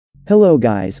Hello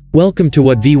guys, Welcome to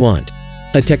WhatVwant,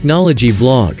 a technology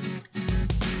vlog.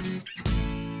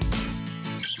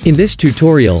 In this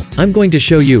tutorial, I'm going to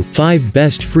show you 5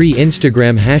 best free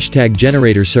Instagram hashtag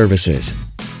generator services.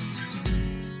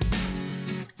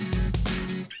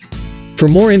 For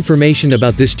more information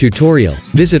about this tutorial,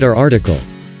 visit our article.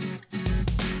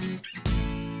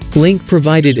 Link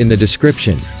provided in the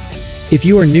description. If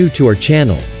you are new to our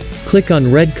channel, click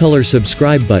on red color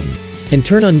subscribe button and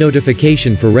turn on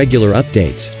notification for regular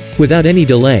updates. Without any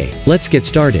delay, let's get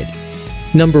started.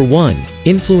 Number 1.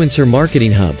 Influencer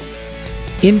Marketing Hub.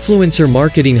 Influencer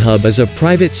Marketing Hub is a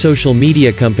private social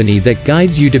media company that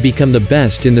guides you to become the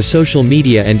best in the social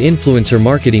media and influencer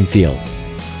marketing field.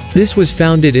 This was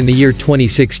founded in the year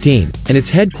 2016, and its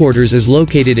headquarters is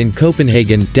located in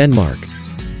Copenhagen, Denmark.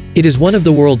 It is one of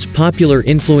the world's popular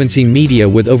influencing media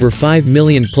with over 5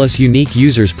 million plus unique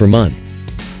users per month.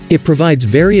 It provides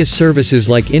various services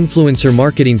like influencer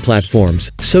marketing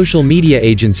platforms, social media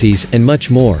agencies, and much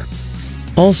more.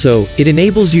 Also, it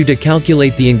enables you to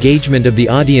calculate the engagement of the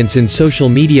audience in social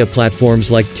media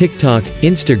platforms like TikTok,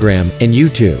 Instagram, and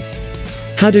YouTube.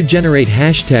 How to generate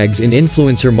hashtags in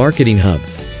Influencer Marketing Hub.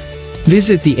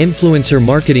 Visit the Influencer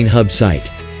Marketing Hub site.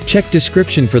 Check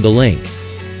description for the link.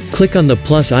 Click on the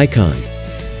plus icon.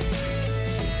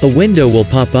 A window will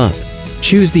pop up.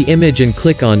 Choose the image and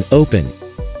click on Open.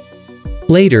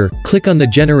 Later, click on the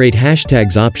Generate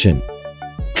Hashtags option.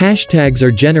 Hashtags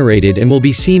are generated and will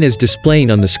be seen as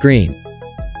displaying on the screen.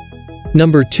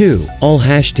 Number 2. All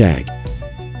Hashtag.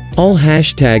 All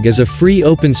Hashtag is a free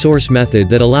open source method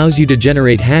that allows you to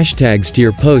generate hashtags to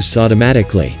your posts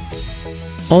automatically.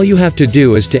 All you have to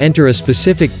do is to enter a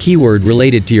specific keyword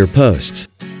related to your posts.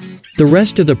 The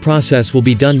rest of the process will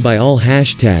be done by All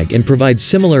Hashtag and provides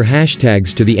similar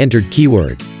hashtags to the entered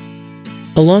keyword.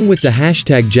 Along with the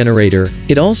hashtag generator,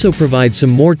 it also provides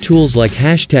some more tools like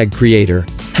Hashtag Creator,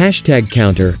 Hashtag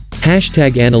Counter,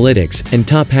 Hashtag Analytics, and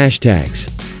Top Hashtags.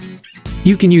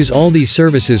 You can use all these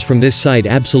services from this site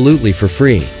absolutely for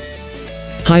free.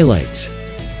 Highlights.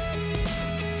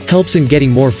 Helps in getting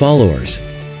more followers.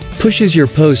 Pushes your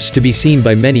posts to be seen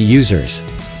by many users.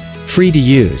 Free to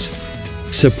use.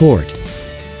 Support.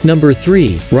 Number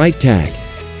 3. RiteTag.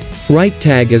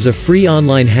 RiteTag is a free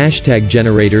online hashtag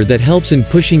generator that helps in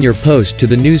pushing your post to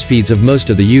the newsfeeds of most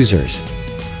of the users.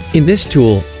 In this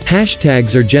tool,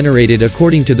 hashtags are generated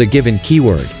according to the given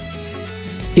keyword.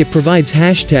 It provides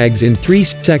hashtags in 3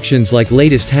 sections like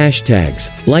latest hashtags,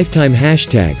 lifetime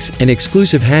hashtags, and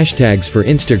exclusive hashtags for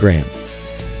Instagram.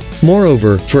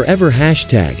 Moreover, for every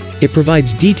hashtag, it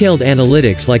provides detailed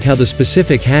analytics like how the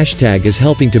specific hashtag is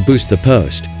helping to boost the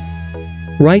post.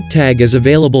 RiteTag is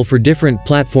available for different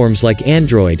platforms like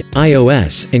Android,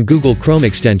 iOS, and Google Chrome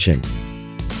extension.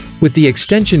 With the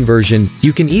extension version,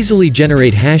 you can easily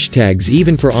generate hashtags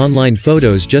even for online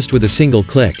photos just with a single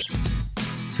click.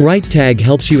 RiteTag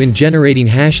helps you in generating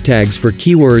hashtags for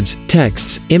keywords,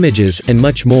 texts, images, and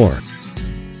much more.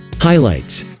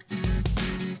 Highlights.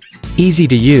 Easy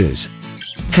to use.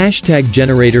 Hashtag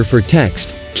generator for text,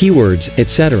 keywords,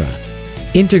 etc.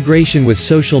 Integration with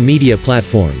social media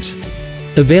platforms.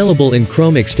 Available in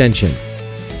Chrome extension.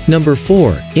 Number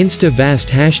 4. Instavast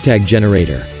Hashtag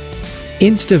Generator.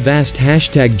 Instavast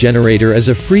Hashtag Generator is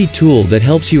a free tool that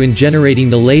helps you in generating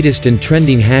the latest and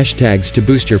trending hashtags to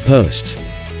boost your posts.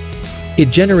 It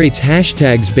generates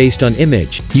hashtags based on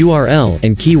image, URL,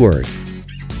 and keyword.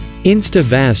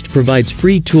 Instavast provides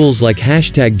free tools like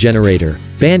Hashtag Generator,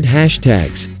 Banned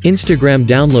Hashtags, Instagram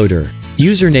Downloader,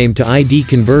 Username to ID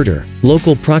Converter,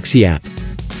 Local Proxy App.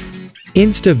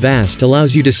 Instavast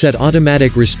allows you to set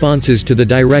automatic responses to the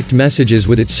direct messages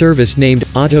with its service named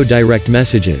Auto Direct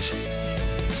Messages.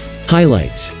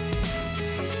 Highlights.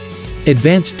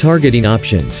 Advanced targeting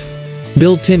options.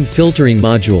 Built-in filtering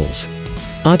modules.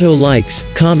 Auto likes,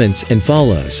 comments, and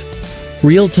follows.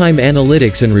 Real-time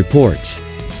analytics and reports.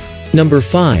 Number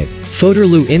 5.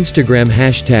 Photerloo Instagram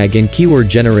Hashtag and Keyword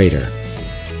Generator.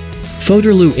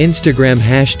 Photerloo Instagram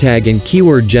Hashtag and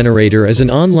Keyword Generator is an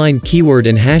online keyword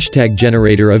and hashtag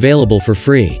generator available for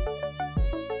free.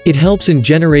 It helps in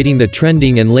generating the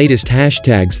trending and latest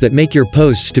hashtags that make your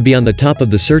posts to be on the top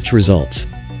of the search results.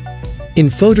 In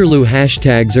Photerloo,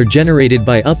 hashtags are generated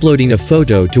by uploading a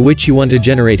photo to which you want to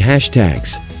generate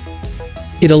hashtags.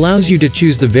 It allows you to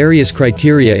choose the various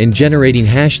criteria in generating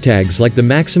hashtags like the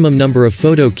maximum number of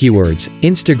photo keywords,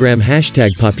 Instagram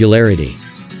hashtag popularity.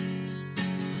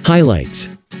 Highlights.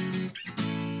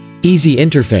 Easy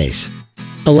interface.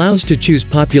 Allows to choose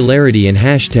popularity and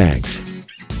hashtags.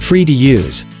 Free to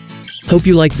use. Hope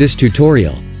you like this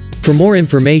tutorial. For more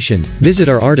information, visit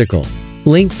our article.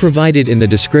 Link provided in the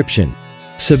description.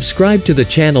 Subscribe to the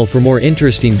channel for more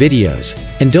interesting videos,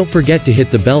 and don't forget to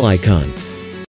hit the bell icon.